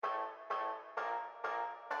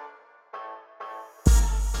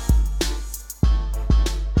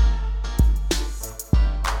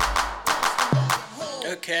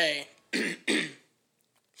Okay,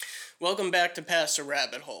 welcome back to Past the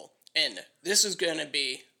Rabbit Hole, and this is going to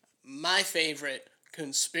be my favorite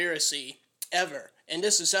conspiracy ever, and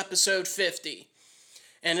this is episode 50,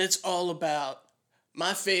 and it's all about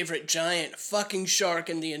my favorite giant fucking shark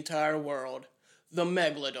in the entire world, the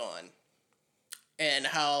Megalodon, and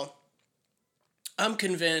how I'm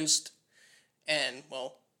convinced, and,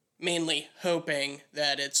 well, mainly hoping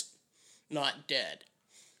that it's not dead,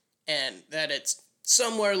 and that it's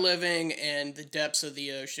somewhere living in the depths of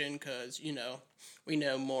the ocean, because, we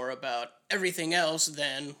know more about everything else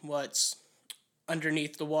than what's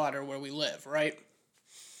underneath the water where we live, right?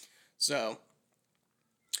 So,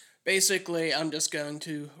 basically, I'm just going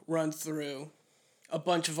to run through a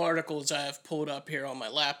bunch of articles I have pulled up here on my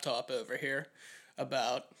laptop over here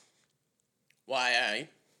about why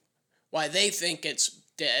they think it's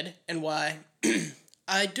dead and why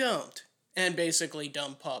I don't. And basically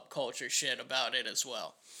dumb pop culture shit about it as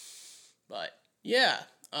well. But, yeah,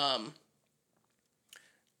 I'm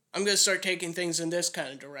going to start taking things in this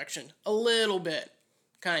kind of direction. A little bit.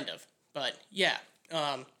 Kind of. But, yeah.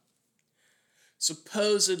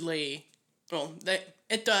 Supposedly,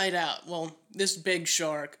 it died out. Well, this big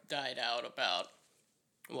shark died out about,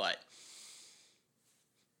 what?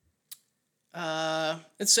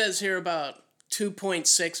 It says here about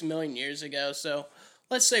 2.6 million years ago, so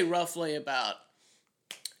let's say roughly about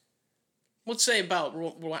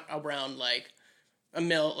around like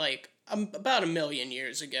about a million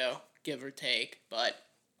years ago, give or take. But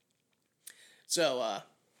so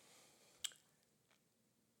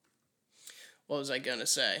what was I gonna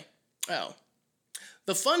say? Oh,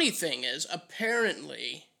 the funny thing is,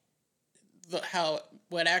 apparently,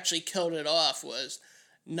 what actually killed it off was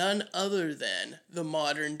none other than the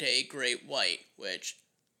modern day great white, which,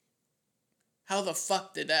 how the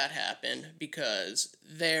fuck did that happen? Because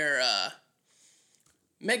they're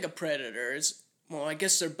mega predators. Well, I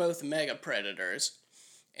guess they're both mega predators,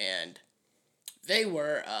 and they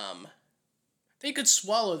were they could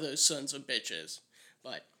swallow those sons of bitches.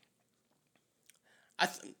 But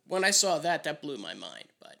when I saw that blew my mind.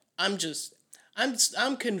 But I'm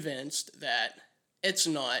convinced that it's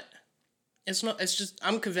not. It's just,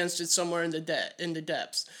 I'm convinced it's somewhere in the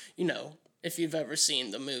depths. If you've ever seen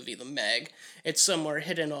the movie The Meg, it's somewhere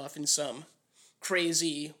hidden off in some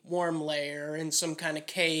crazy warm layer in some kind of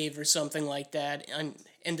cave or something like that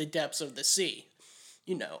in the depths of the sea.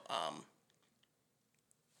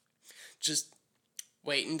 Just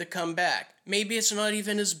waiting to come back. Maybe it's not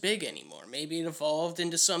even as big anymore. Maybe it evolved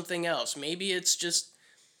into something else. Maybe it's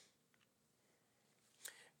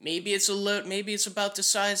about the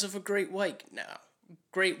size of a great white now.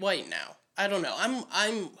 I don't know.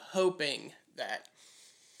 I'm hoping that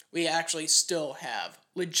we actually still have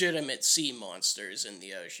legitimate sea monsters in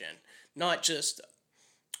the ocean, not just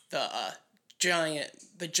the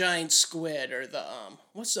giant squid, or the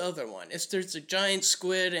what's the other one? There's a giant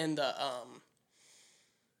squid and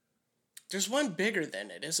there's one bigger than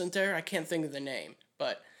it, isn't there? I can't think of the name,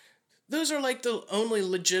 but those are like the only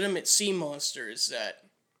legitimate sea monsters that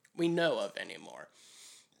we know of anymore.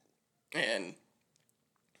 And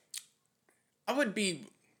I'm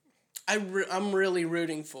really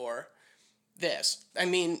rooting for this. I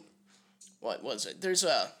mean, what was it?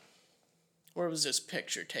 Where was this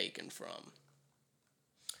picture taken from?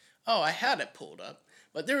 Oh, I had it pulled up.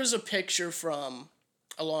 But there was a picture from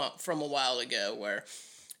a while ago where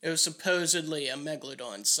it was supposedly a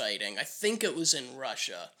megalodon sighting. I think it was in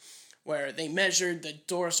Russia, where they measured the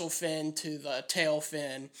dorsal fin to the tail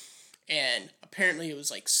fin, and apparently it was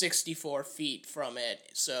like 64 feet from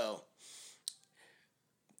it. So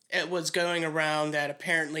it was going around that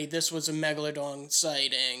apparently this was a megalodon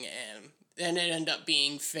sighting, and then it ended up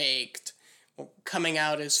being faked, coming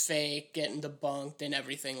out as fake, getting debunked, and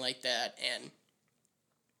everything like that. And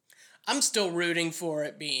I'm still rooting for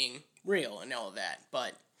it being real and all that,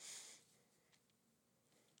 but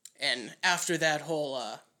and after that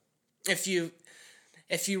whole if you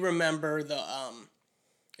remember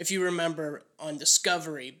on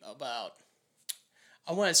Discovery about,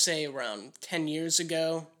 I want to say around 10 years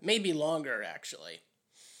ago, maybe longer actually.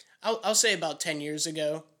 I'll say about 10 years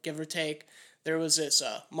ago, give or take, there was this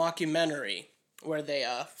mockumentary where they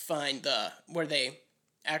where they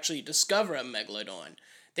actually discover a megalodon.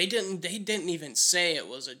 They didn't even say it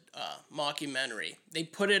was a mockumentary. They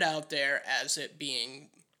put it out there as it being.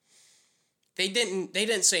 They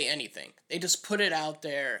didn't say anything. They just put it out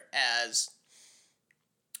there as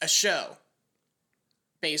a show,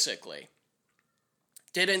 basically.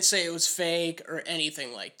 Didn't say it was fake or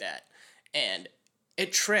anything like that. And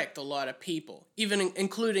it tricked a lot of people, even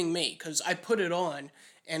including me, because I put it on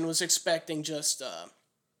and was expecting just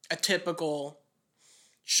a typical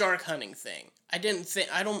shark hunting thing. I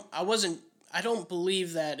don't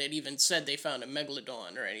believe that it even said they found a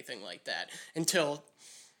megalodon or anything like that until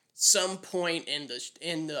some point in the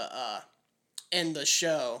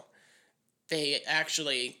show they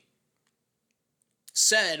actually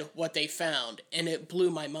said what they found, and it blew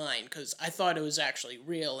my mind because I thought it was actually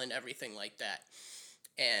real and everything like that.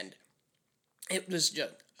 And it was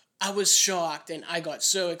just, I was shocked and I got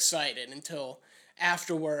so excited until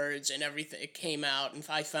afterwards and everything it came out and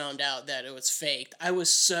I found out that it was faked. I was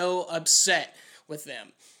so upset with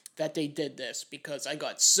them that they did this because I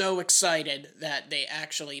got so excited that they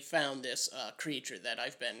actually found this creature that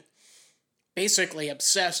I've been basically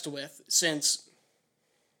obsessed with since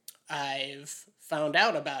I've found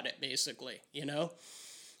out about it, basically, you know?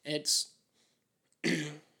 It's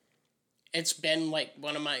it's been like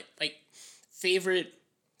one of my like favorite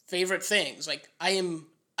things. Like I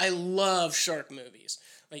love shark movies.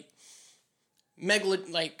 Like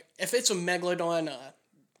if it's a megalodon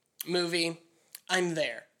movie, I'm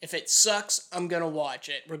there. If it sucks, I'm gonna watch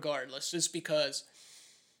it regardless, just because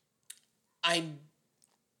I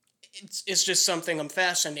it's just something I'm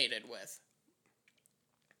fascinated with.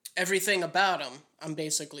 Everything about them, I'm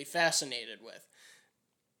basically fascinated with,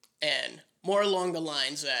 and more along the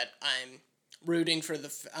lines that I'm rooting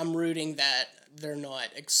that they're not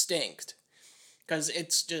extinct, because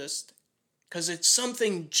it's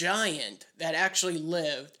something giant that actually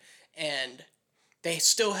lived, and they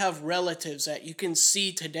still have relatives that you can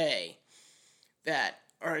see today that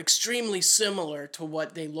are extremely similar to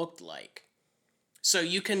what they looked like. So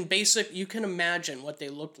you can imagine what they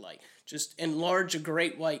looked like. Just enlarge a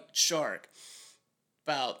great white shark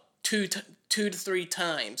about two to three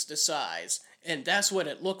times the size, and that's what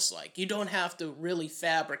it looks like. You don't have to really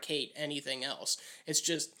fabricate anything else. It's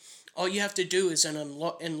just all you have to do is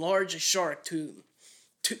enlarge a shark to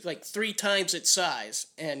like three times its size,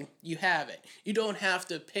 and you have it. You don't have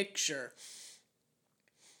to picture,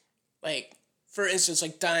 like, for instance,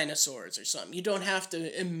 like dinosaurs or something. You don't have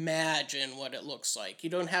to imagine what it looks like. You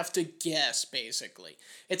don't have to guess, basically.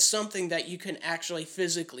 It's something that you can actually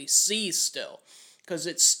physically see still, because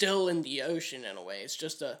it's still in the ocean in a way. It's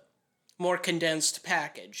just a more condensed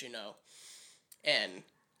package, you know. And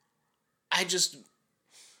I've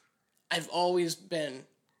always been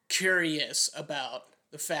curious about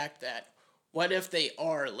the fact that what if they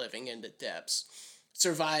are living in the depths,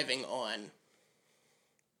 surviving on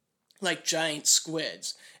like giant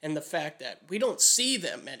squids, and the fact that we don't see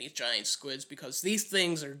that many giant squids because these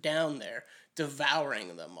things are down there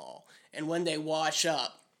devouring them all. And when they wash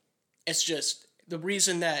up, it's just the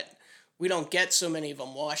reason that we don't get so many of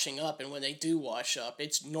them washing up, and when they do wash up,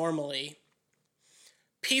 it's normally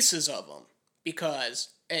pieces of them because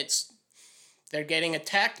they're getting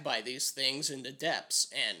attacked by these things in the depths,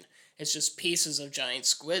 and it's just pieces of giant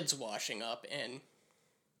squids washing up, and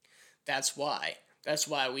that's why. That's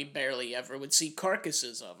why we barely ever would see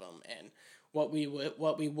carcasses of them, and what we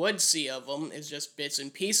would see of them is just bits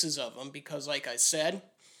and pieces of them, because like I said,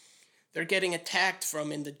 they're getting attacked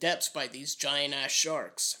from in the depths by these giant ass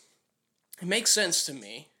sharks. It makes sense to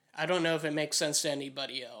me. I don't know if it makes sense to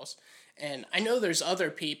anybody else, and I know there's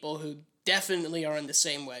other people who definitely are on the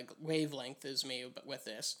same wavelength as me with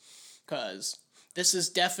this, because this is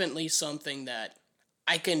definitely something that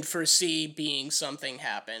I can foresee being something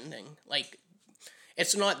happening. Like,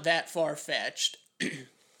 it's not that far-fetched,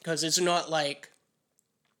 because it's not like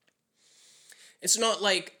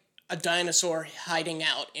a dinosaur hiding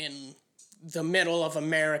out in the middle of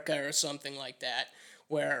America or something like that,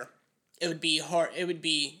 where it would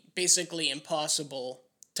be basically impossible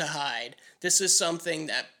to hide. This is something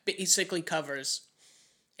that basically covers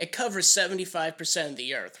 75% of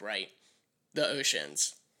the earth, right? The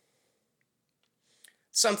oceans.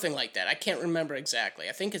 Something like that. I can't remember exactly.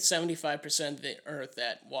 I think it's 75% of the earth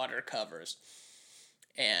that water covers.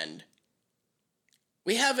 And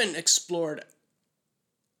we haven't explored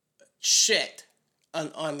shit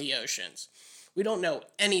on the oceans. We don't know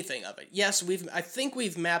anything of it. Yes, I think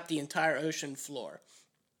we've mapped the entire ocean floor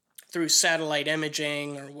through satellite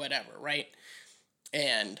imaging or whatever, right?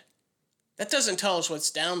 And that doesn't tell us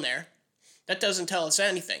what's down there. That doesn't tell us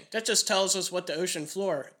anything. That just tells us what the ocean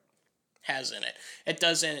floor has in it. It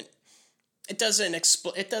doesn't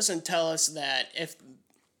tell us that if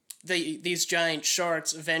these giant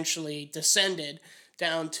sharks eventually descended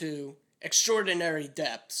down to extraordinary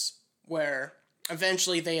depths where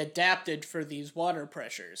eventually they adapted for these water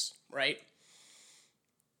pressures, right?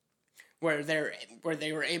 Where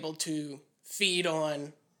they were able to feed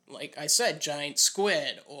on, like I said, giant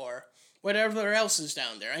squid or whatever else is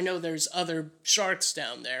down there. I know there's other sharks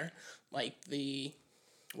down there, like the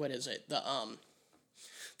what is it?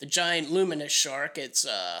 The giant luminous shark. It's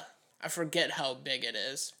I forget how big it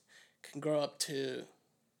is.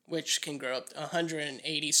 Which can grow up to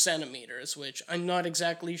 180 centimeters, which I'm not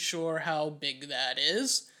exactly sure how big that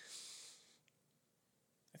is.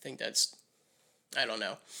 I think I don't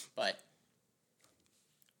know, but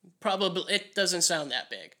probably, it doesn't sound that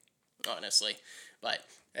big, honestly, but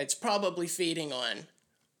it's probably feeding on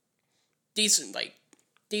decent,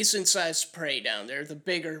 decent sized prey down there, the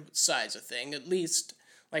bigger size of thing, at least,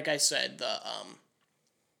 like I said, the,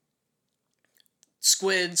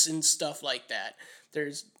 squids and stuff like that.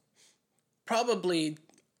 There's probably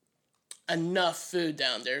enough food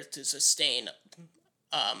down there to sustain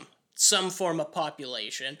some form of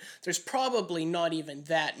population. There's probably not even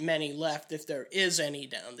that many left if there is any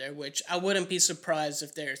down there, which I wouldn't be surprised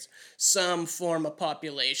if there's some form of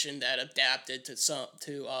population that adapted to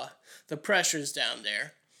the pressures down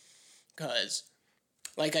there. Because,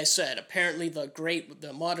 like I said, apparently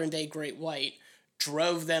the modern day great white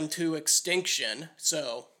drove them to extinction,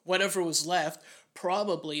 so whatever was left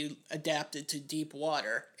probably adapted to deep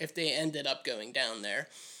water if they ended up going down there.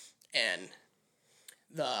 And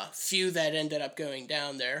the few that ended up going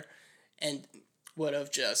down there and would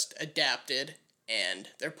have just adapted, and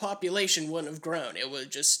their population wouldn't have grown. It would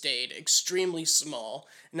have just stayed extremely small,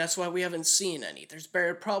 and that's why we haven't seen any. There's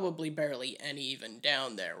probably barely any even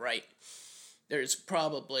down there, right? It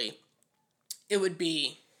would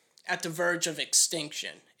be at the verge of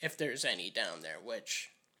extinction if there's any down there,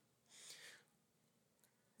 which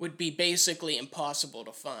would be basically impossible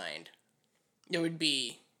to find. It'd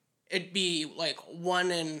be like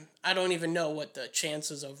one in, I don't even know what the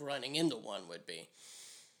chances of running into one would be.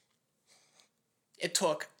 It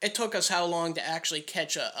took us how long to actually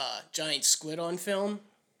catch a giant squid on film,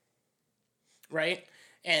 right?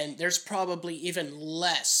 And there's probably even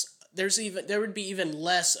less. There would be even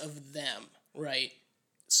less of them, right?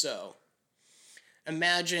 So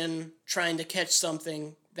imagine trying to catch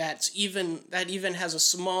something that even has a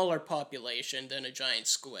smaller population than a giant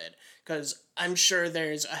squid, because I'm sure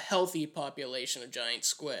there's a healthy population of giant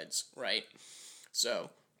squids, right? So,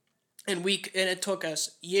 and it took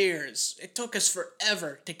us years. It took us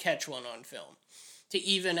forever to catch one on film, to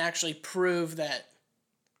even actually prove that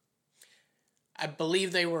I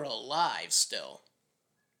believe they were alive still.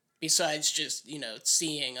 Besides just,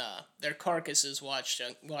 seeing their carcasses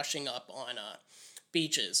washing up on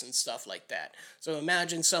beaches and stuff like that. So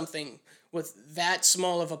imagine something with that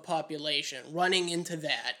small of a population running into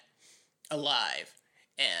that alive.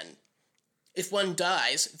 And if one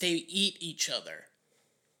dies, they eat each other.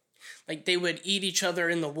 Like, they would eat each other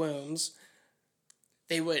in the wombs.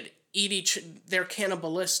 They're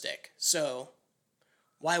cannibalistic. So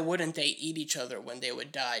why wouldn't they eat each other when they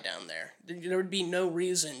would die down there? There would be no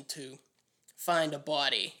reason to find a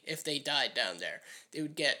body if they died down there. They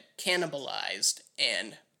would get cannibalized,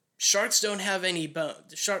 and sharks don't have any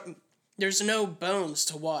bones. There's no bones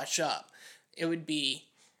to wash up. It would be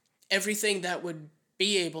everything that would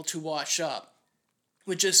be able to wash up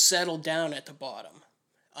would just settle down at the bottom.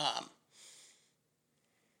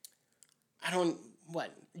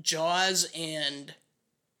 Jaws and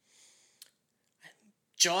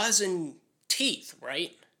teeth,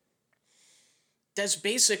 right? That's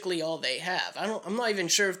basically all they have. I'm not even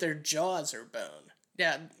sure if their jaws are bone.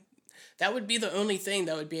 Yeah, that would be the only thing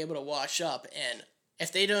that would be able to wash up, and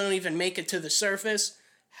if they don't even make it to the surface,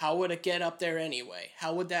 how would it get up there anyway?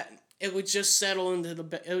 It would just settle into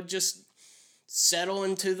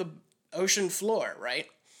the ocean floor, right?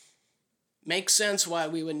 Makes sense why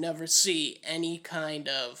we would never see any kind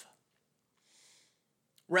of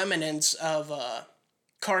remnants of a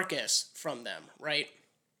carcass from them, right?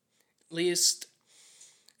 At least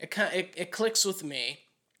it clicks with me,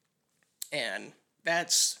 and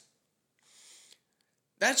that's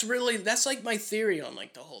like my theory on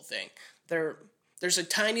like the whole thing. There's a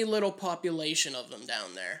tiny little population of them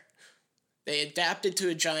down there. They adapted to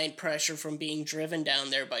a giant pressure from being driven down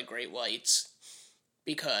there by great whites,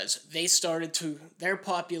 because their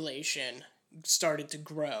population started to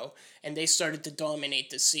grow, and they started to dominate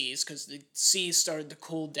the seas, because the seas started to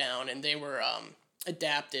cool down, and they were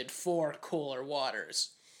adapted for cooler waters.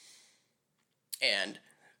 And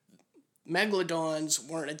megalodons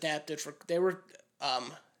weren't adapted they were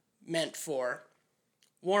meant for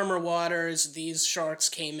warmer waters. These sharks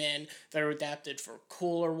came in, they were adapted for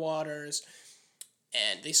cooler waters,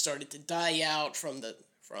 and they started to die out from the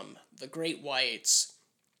great whites.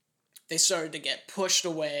 They started to get pushed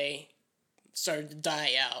away, started to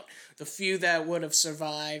die out. The few that would have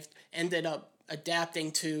survived ended up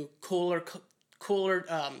adapting to cooler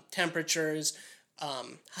temperatures,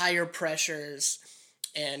 higher pressures,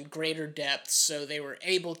 and greater depths, so they were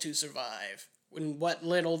able to survive when what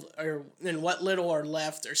little are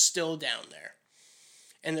left are still down there,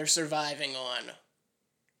 and they're surviving on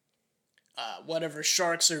whatever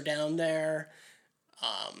sharks are down there.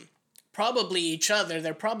 Probably each other.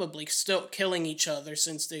 They're probably still killing each other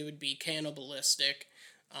since they would be cannibalistic.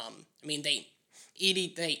 I mean, they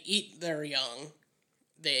eat their young.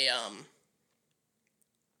 They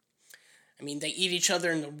they eat each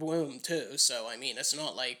other in the womb too. So I mean, it's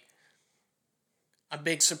not like a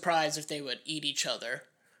big surprise if they would eat each other.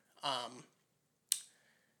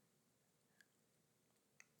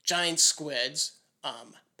 Giant squids.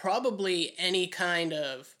 Probably any kind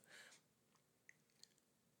of,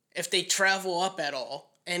 if they travel up at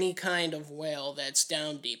all, any kind of whale that's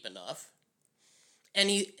down deep enough.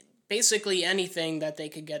 Basically anything that they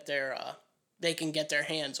can get their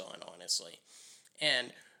hands on, honestly.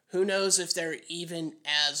 And who knows if they're even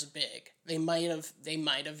as big. They might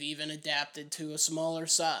have even adapted to a smaller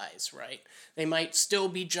size, right? They might still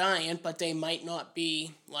be giant, but they might not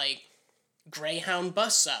be like Greyhound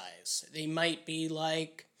bus size. They might be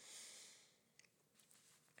like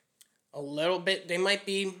a little bit, they might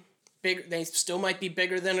be big, they still might be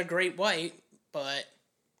bigger than a great white, but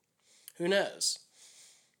who knows?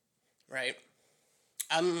 Right?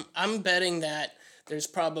 I'm betting that there's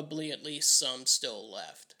probably at least some still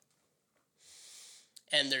left.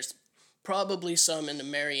 And there's probably some in the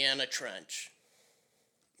Mariana Trench.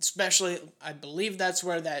 Especially, I believe that's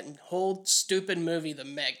where that whole stupid movie, The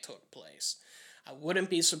Meg, took place. I wouldn't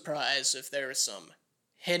be surprised if there were some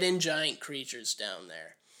hidden giant creatures down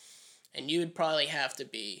there. And you'd probably have to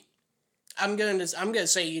be, I'm gonna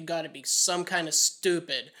say you gotta be some kind of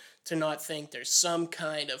stupid to not think there's some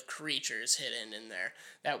kind of creatures hidden in there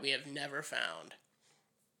that we have never found.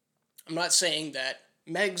 I'm not saying that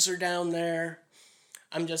Megs are down there.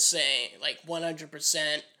 I'm just saying, like,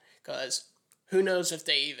 100%, because who knows if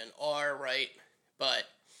they even are, right? But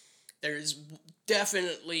there's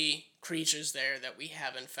definitely creatures there that we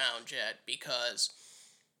haven't found yet, because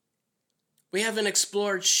we haven't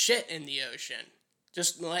explored shit in the ocean.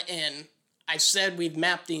 And I said we've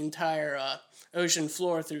mapped the entire ocean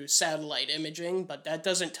floor through satellite imaging, but that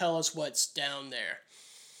doesn't tell us what's down there.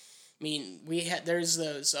 I mean, there's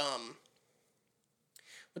those,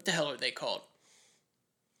 what the hell are they called?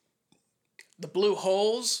 The blue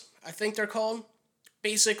holes, I think they're called.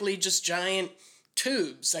 Basically just giant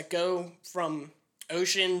tubes that go from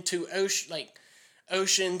ocean to ocean, like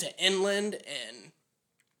ocean to inland, and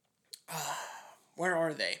where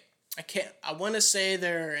are they? I want to say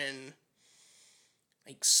they're in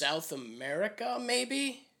like South America,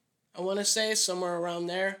 maybe? I want to say somewhere around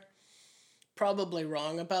there. Probably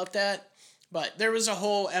wrong about that. But there was a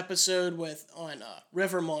whole episode on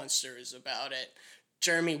River Monsters about it.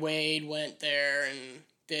 Jeremy Wade went there and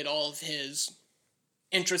did all of his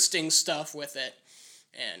interesting stuff with it.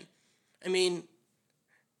 And, I mean,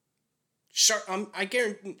 I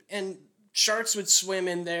guarantee, and sharks would swim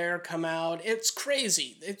in there, come out. It's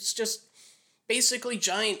crazy. It's just basically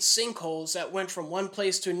giant sinkholes that went from one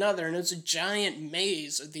place to another, and it's a giant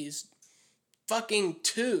maze of these fucking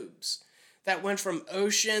tubes that went from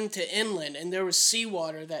ocean to inland, and there was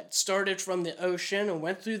seawater that started from the ocean and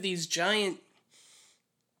went through these giant,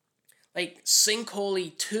 like,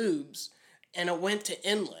 sinkholey tubes, and it went to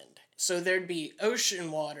inland. So there'd be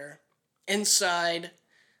ocean water inside,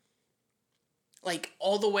 like,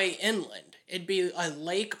 all the way inland. It'd be a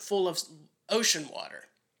lake full of ocean water.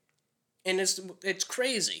 And it's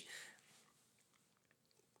crazy.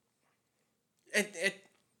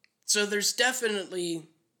 So there's definitely,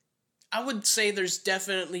 I would say there's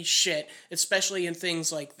definitely shit, especially in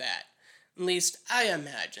things like that. At least I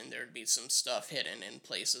imagine there'd be some stuff hidden in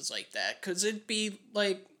places like that, because it'd be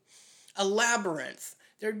like a labyrinth.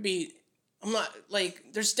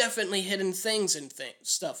 There's definitely hidden things and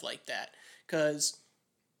stuff like that, because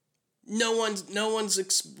no one's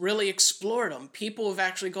really explored them. People have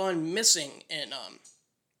actually gone missing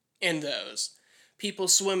in those. People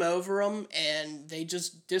swim over them and they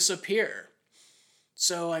just disappear.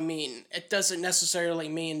 So, I mean, it doesn't necessarily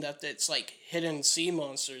mean that it's like hidden sea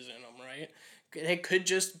monsters in them, right? It could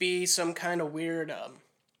just be some kind of weird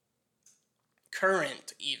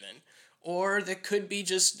current, even. Or there could be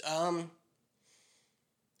just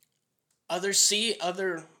other sea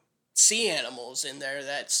animals in there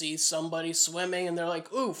that see somebody swimming and they're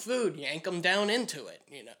like, ooh, food, yank them down into it,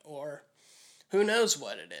 or who knows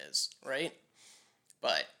what it is, right?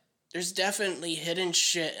 But there's definitely hidden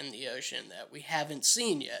shit in the ocean that we haven't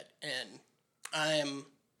seen yet, and I'm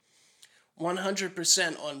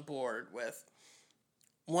 100% on board with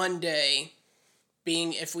one day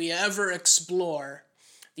if we ever explore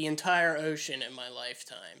the entire ocean in my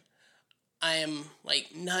lifetime, I am like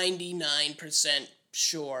 99%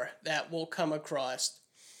 sure that we'll come across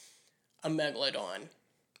a megalodon,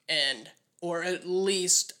 or at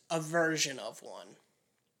least a version of one.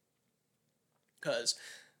 Because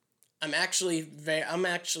I'm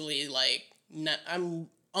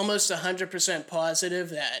almost 100% positive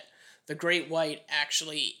that the great white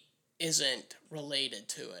actually isn't related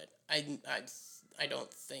to it. I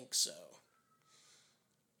don't think so.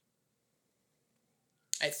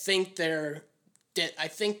 I think they're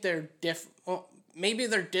different. Well, maybe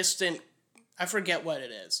they're distant. I forget what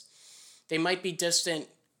it is. They might be distant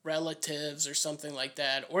relatives or something like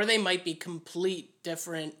that, or they might be complete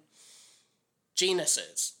different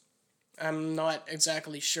genuses. I'm not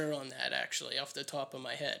exactly sure on that, actually, off the top of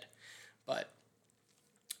my head. But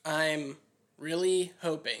I'm really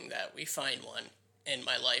hoping that we find one in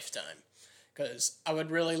my lifetime. Because I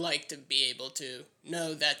would really like to be able to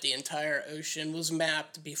know that the entire ocean was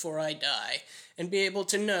mapped before I die. And be able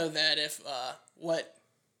to know that if what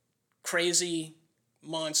crazy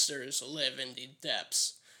monsters live in the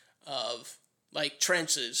depths of, like,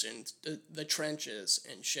 trenches and the trenches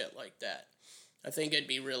and shit like that. I think it'd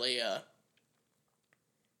be really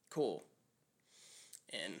cool.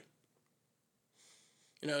 And,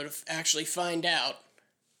 to actually find out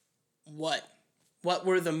what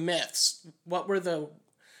were the myths, what were the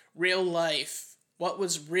real life, what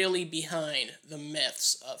was really behind the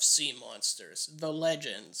myths of sea monsters, the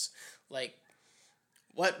legends, like,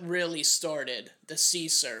 what really started the sea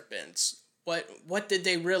serpents, what did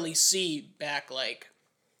they really see back,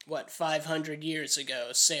 500 years ago,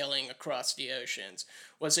 sailing across the oceans?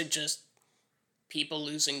 Was it just people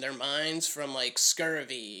losing their minds from,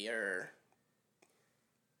 scurvy or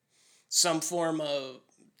some form of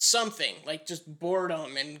something, like just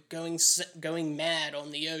boredom and going mad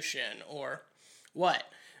on the ocean, or what?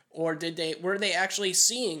 Or were they actually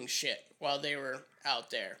seeing shit while they were out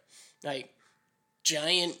there? Like,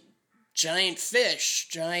 giant fish,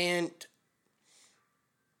 giant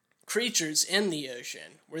creatures in the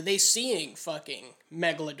ocean. Were they seeing fucking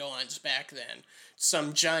megalodons back then?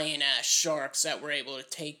 Some giant ass sharks that were able to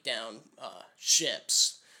take down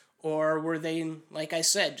ships? Or were they, like I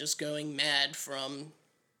said, just going mad from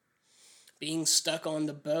being stuck on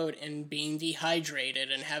the boat and being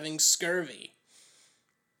dehydrated and having scurvy?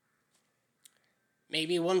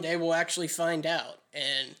 Maybe one day we'll actually find out,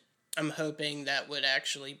 and I'm hoping that would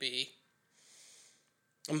actually be...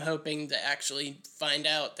 I'm hoping to actually find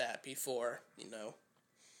out that before,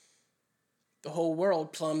 the whole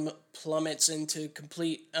world plummets into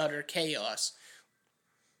complete, utter chaos.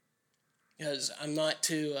 Because I'm not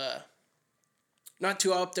too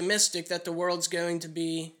optimistic that the world's going to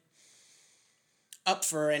be up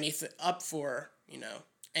for any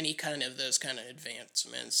kind of those kind of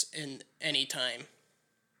advancements in any time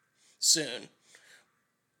soon.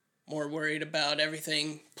 More worried about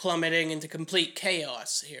everything plummeting into complete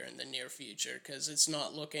chaos here in the near future, because it's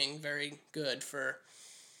not looking very good for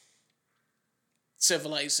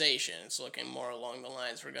civilization. It's looking more along the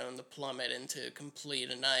lines we're going to plummet into complete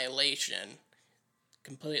annihilation,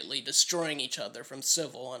 completely destroying each other from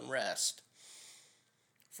civil unrest,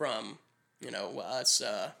 from, us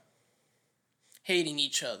hating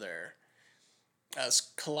each other,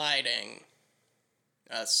 us colliding,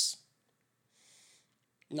 us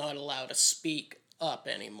not allowed to speak up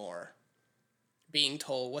anymore, being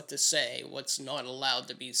told what to say, what's not allowed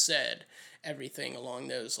to be said, everything along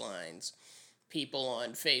those lines. People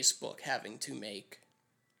on Facebook having to make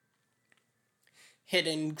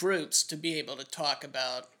hidden groups to be able to talk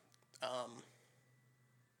about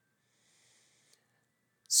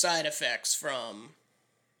side effects from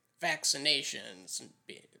vaccinations, and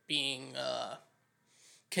being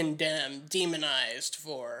condemned, demonized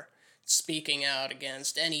for speaking out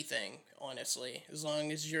against anything, honestly. As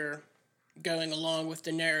long as you're going along with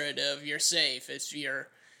the narrative, you're safe. If you're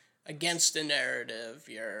against the narrative,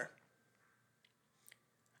 you're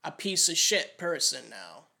a piece of shit person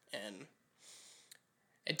now. And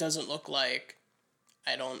it doesn't look like,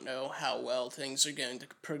 I don't know how well things are going to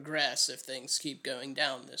progress if things keep going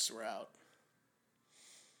down this route.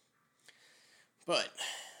 But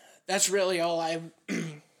that's really all I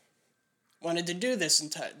wanted to do this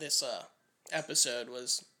episode,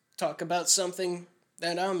 was talk about something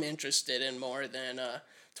that I'm interested in more than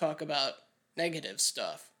talk about negative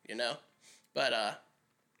stuff, But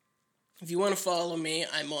if you want to follow me,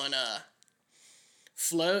 I'm on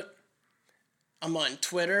Float. I'm on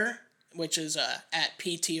Twitter, which is at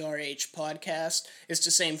PTRH Podcast. It's the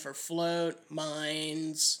same for Float,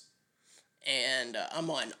 Minds, and I'm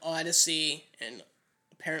on Odyssey and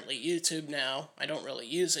apparently YouTube now. I don't really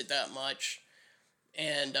use it that much.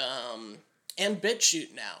 And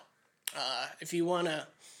BitChute now. If you want to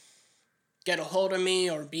get a hold of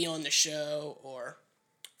me or be on the show or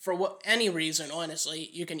for any reason,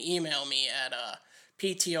 honestly, you can email me at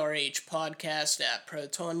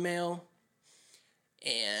ptrhpodcast@protonmail.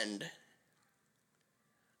 And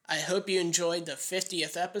I hope you enjoyed the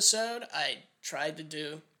 50th episode. I tried to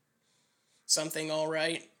do something all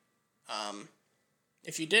right.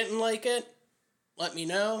 If you didn't like it, let me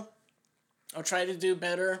know. I'll try to do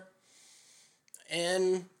better.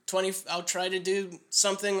 And I'll try to do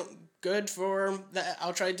something good for that.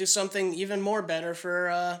 I'll try to do something even more better for,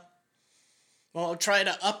 I'll try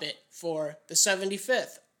to up it for the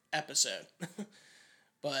 75th episode.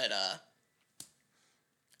 But, I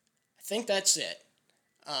think that's it.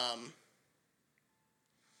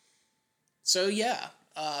 So yeah,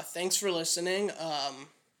 thanks for listening.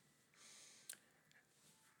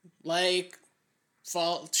 Like,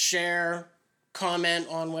 follow, share, comment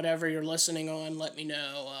on whatever you're listening on. Let me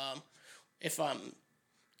know if I'm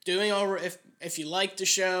doing all right, if you like the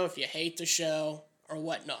show, if you hate the show, or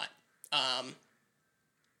whatnot.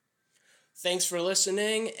 Thanks for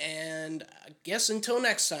listening, and I guess until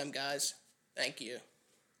next time, guys. Thank you.